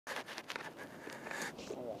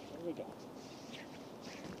Here we go.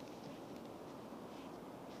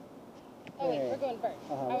 Oh wait, we're going bird.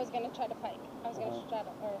 Uh-huh. I was gonna try to pike. I was gonna try to,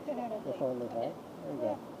 or The whole leaf, right? There we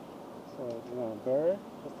go. So we're going bird.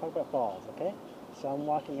 Let's talk about falls, okay? So I'm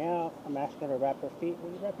walking out. I'm asking her to wrap her feet.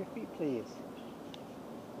 Will you wrap your feet, please?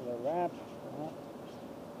 So wrap.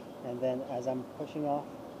 And then as I'm pushing off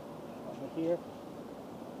over here.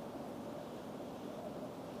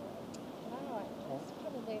 Wow, that's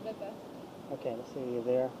probably the best. Okay, let's see you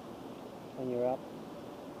there when you're up.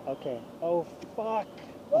 Okay. Oh fuck!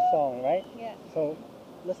 I'm falling, right? Yeah. So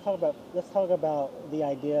let's talk about the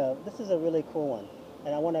idea of, this is a really cool one,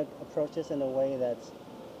 and I want to approach this in a way that's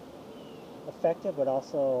effective but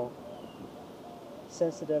also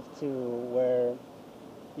sensitive to where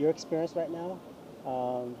your experience right now.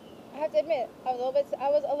 I have to admit, I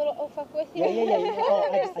was a little oh fuck with you. Yeah.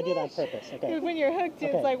 Oh, I did that on purpose. Okay. When you're hooked,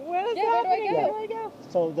 it's like, what is where do I happening? go? Where do I go?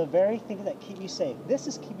 So the very things that keep you safe. This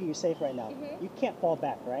is keeping you safe right now. Mhm. You can't fall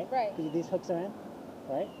back, right? Right. Because these hooks are in,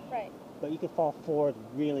 right? Right. But you can fall forward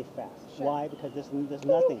really fast. Sure. Why? Because there's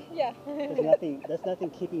nothing. Yeah. There's nothing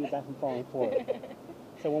keeping you back from falling forward.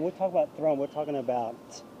 So when we talk about thrown, we're talking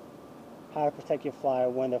about how to protect your flyer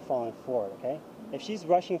when they're falling forward. Okay. If she's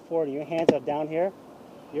rushing forward and your hands are down here,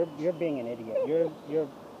 you're being an idiot.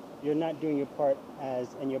 You're not doing your part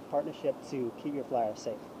as in your partnership to keep your flyer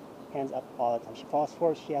safe. Hands up all the time. She falls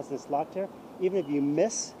forward. She has this locked her. Even if you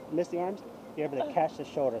miss the arms, you're able to catch the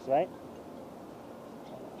shoulders, right?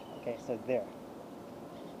 Okay, so there.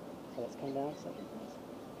 So let's come down a second,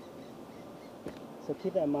 please. So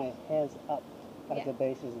keep that in mind. Hands up at the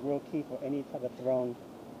base is real key for any type of thrown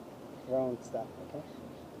stuff.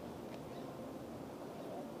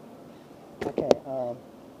 Okay. Okay.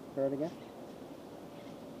 Bird again.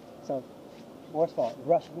 So, worst of all,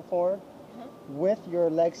 rushing forward with your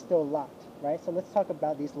legs still locked, right? So let's talk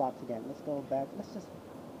about these locks again. Let's go back. Let's just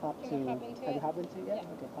hop Can we hop into have you it? hop into it yet?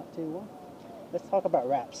 Yeah. Okay, hop to one. Let's talk about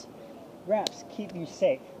wraps. Wraps keep you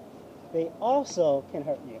safe. They also can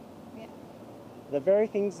hurt you. Yeah. The very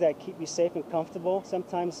things that keep you safe and comfortable,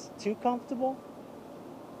 sometimes too comfortable,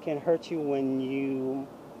 can hurt you when you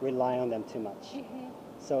rely on them too much.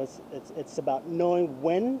 So it's about knowing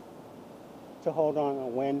when to hold on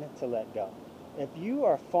and when to let go. If you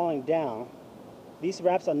are falling down, these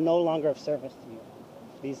wraps are no longer of service to you.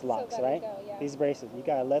 These locks, let it right? go, yeah. These braces, you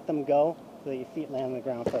gotta let them go so that your feet land on the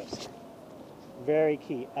ground first. Very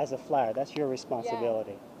key. As a flyer, that's your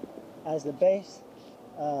responsibility. As the base,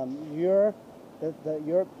 your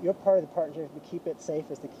part of the partnership to keep it safe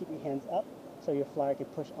is to keep your hands up so your flyer can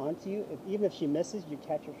push onto you. Even if she misses, you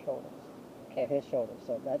catch her shoulders or his shoulders.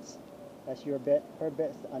 So that's your bit. Her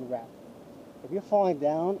bit is to unwrap. If you're falling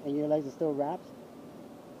down and your legs are still wrapped,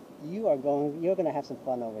 you're going to have some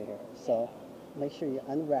fun over here. So make sure you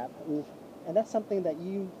unwrap, and that's something that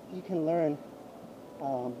you can learn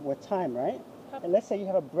with time, right? And let's say you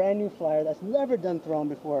have a brand new flyer that's never done thrown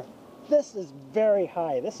before. This is very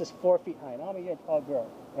high. This is 4 feet high. Now you're a tall girl,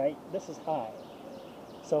 right? This is high.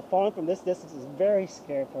 So falling from this distance is very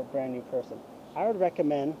scary for a brand new person. I would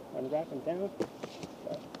recommend, unwrapping down,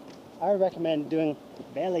 I would recommend doing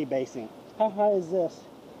belly basing. How high is this?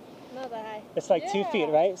 Not that high. It's like 2 feet,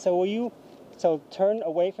 right? So turn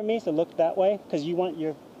away from me, so look that way, because you want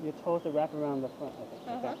your toes to wrap around the front.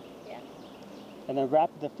 Okay. Yeah. And then wrap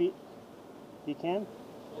the feet, if you can.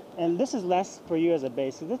 And this is less for you as a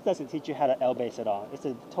base, because this doesn't teach you how to L-base at all. It's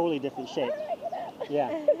a totally different shape.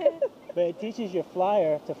 Yeah. But it teaches your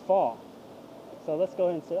flyer to fall. So let's go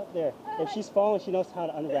ahead and sit up there. If she's falling, she knows how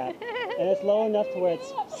to unwrap. And it's low enough to where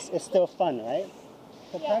it's still fun, right?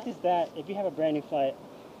 So practice that. If you have a brand new flight,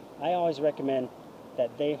 I always recommend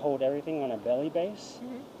that they hold everything on a belly base.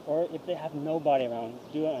 Or if they have nobody around,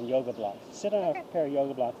 do it on yoga blocks. Sit on a pair of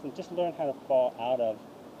yoga blocks and just learn how to fall out of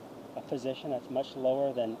a position that's much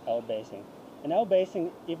lower than L-basing. And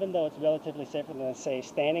L-basing, even though it's relatively safer than, say,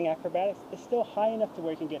 standing acrobatics, it's still high enough to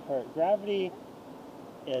where you can get hurt. Gravity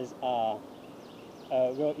is a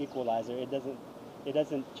real equalizer. It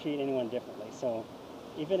doesn't treat anyone differently. So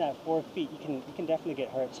even at 4 feet, you can definitely get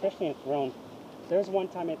hurt, especially in thrown. There was one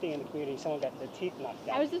time, I think, in the community, someone got their teeth knocked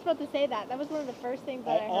out. I was just about to say that. That was one of the first things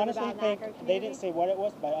that I heard honestly about in the think acro community. they didn't say what it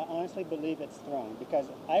was, but I honestly believe it's thrown, because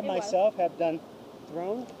I myself have done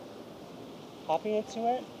thrown, hopping into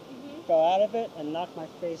it, fell out of it, and knocked my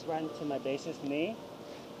face right into my bassist knee.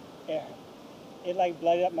 It like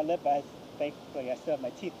blooded up my lip, but thankfully I still have my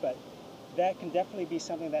teeth, but that can definitely be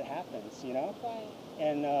something that happens, you know? Right.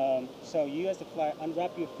 And so you as the flyer,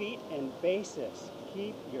 unwrap your feet and basis.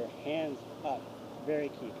 Keep your hands up. Very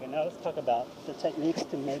key. Okay, now let's talk about the techniques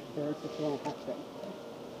to make birds to throw happen.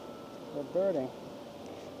 For birding.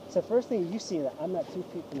 So first thing you see that I'm not 2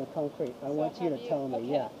 feet from the concrete. I want you to tell me.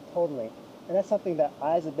 Okay. Yeah, totally. And that's something that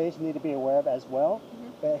I as a base need to be aware of as well.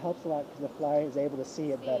 But it helps a lot because the flyer is able to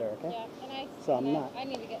see it better. Okay. Yeah, So I'm not. I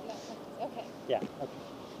need to get in that practice. Okay. Yeah. Okay.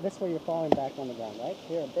 This way you're falling back on the ground, right?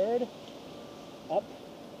 Here, a bird. Up.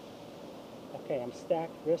 Okay, I'm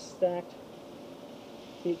stacked, wrist stacked,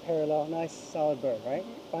 feet parallel, nice solid bird, right?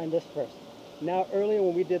 Find this first. Now earlier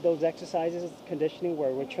when we did those exercises, conditioning,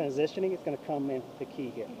 where we're transitioning, it's going to come in the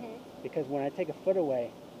key here. Because when I take a foot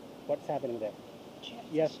away, what's happening there?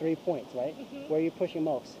 You have 3 points, right? Where are you pushing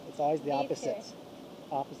most? It's always the opposites.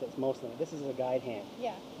 Opposites, mostly. This is a guide hand.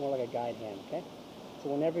 Yeah. More like a guide hand, okay? So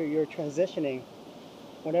whenever you're transitioning,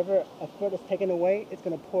 whenever a foot is taken away, it's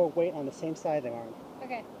going to pour weight on the same side of the arm.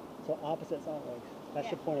 Okay. So opposites always.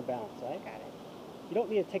 That's your point of balance, right? Got it. You don't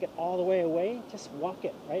need to take it all the way away. Just walk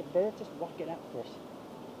it, right? Bird, just walk it out first.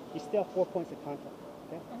 You still have 4 points of contact,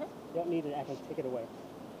 okay? You don't need to actually take it away.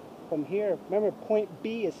 From here, remember point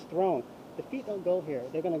B is thrown. The feet don't go here.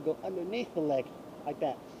 They're going to go underneath the leg, like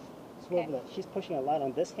that. Swivel it. She's pushing a lot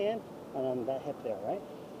on this hand and on that hip there, right?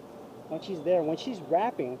 Once she's there, when she's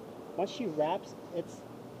wrapping, once she wraps, it's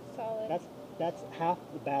solid. That's half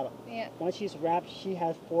the battle. Yeah. Once she's wrapped, she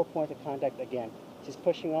has 4 points of contact again. She's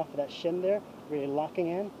pushing off of that shin there, really locking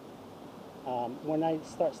in. When I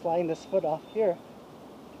start sliding this foot off here,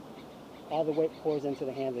 all the weight pours into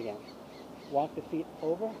the hands again. Walk the feet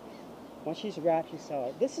over. Once she's wrapped, she's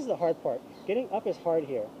solid. This is the hard part. Getting up is hard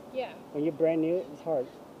here. Yeah. When you're brand new, it's hard.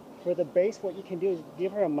 For the base, what you can do is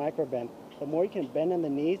give her a micro bend. The more you can bend on the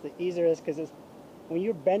knees, the easier it is, because when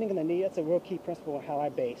you're bending in the knee, that's a real key principle of how I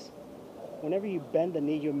base. Whenever you bend the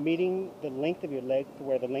knee, you're meeting the length of your leg to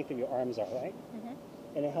where the length of your arms are, right?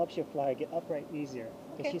 And it helps your flyer get upright easier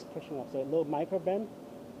because she's pushing off. So a little micro bend,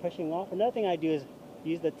 pushing off. Another thing I do is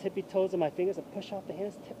use the tippy toes of my fingers and push off the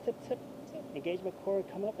hands, tip, tip, tip. Engage my core,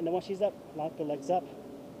 come up, and then once she's up, lock the legs up.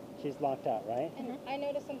 She's locked out, right? And I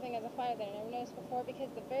noticed something as a flyer that I never noticed before, because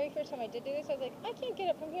the very first time I did do this, I was like, I can't get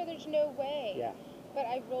up from here, there's no way. Yeah. But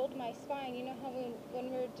I rolled my spine. You know how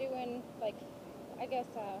when we were doing, like, I guess,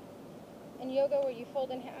 in yoga where you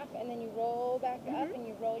fold in half and then you roll back up and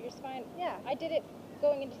you roll your spine? Yeah. I did it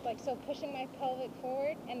going into, like, so pushing my pelvic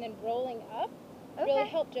forward and then rolling up really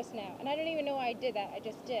helped just now. And I don't even know why I did that, I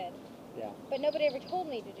just did. Yeah. But nobody ever told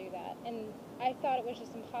me to do that, and I thought it was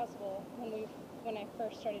just impossible when I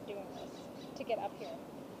first started doing this, to get up here.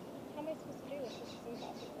 How am I supposed to do this? This is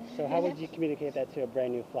impossible. So how would you communicate that to a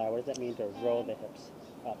brand new flyer? What does that mean to roll the hips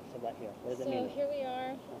up to right here? What does it mean? So here we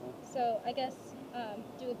are. So I guess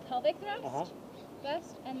do a pelvic thrust,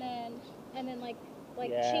 best, and then like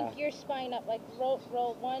chink your spine up, like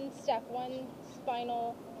roll one step, one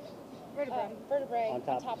spinal vertebrae on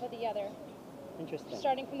top of the other. Interesting.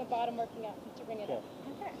 Starting from the bottom, working up to bring it up.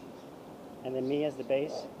 Okay. And then me as the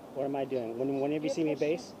base, what am I doing? Whenever you see me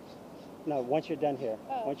base, no, once you're done here,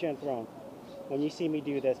 once you're enthroned, when you see me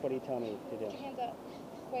do this, what do you tell me to do? Put your hands up.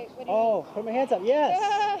 Wait, what do you put my hands up, yes!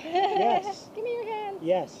 Yes. Give me your hands.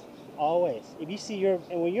 Yes, always. If you see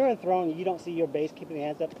and when you're enthroned, you don't see your base keeping the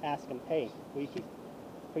hands up, ask them, hey, will you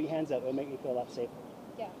put your hands up? It'll make me feel a lot safer.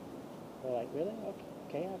 Yeah. They're like, really?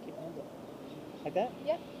 Okay, I'll keep my hands up. Like that?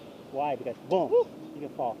 Yeah. Why? Because boom, you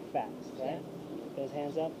can fall fast, right? Put those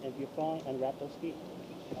hands up, and if you're falling, unwrap those feet.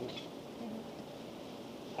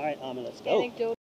 All right, let's go.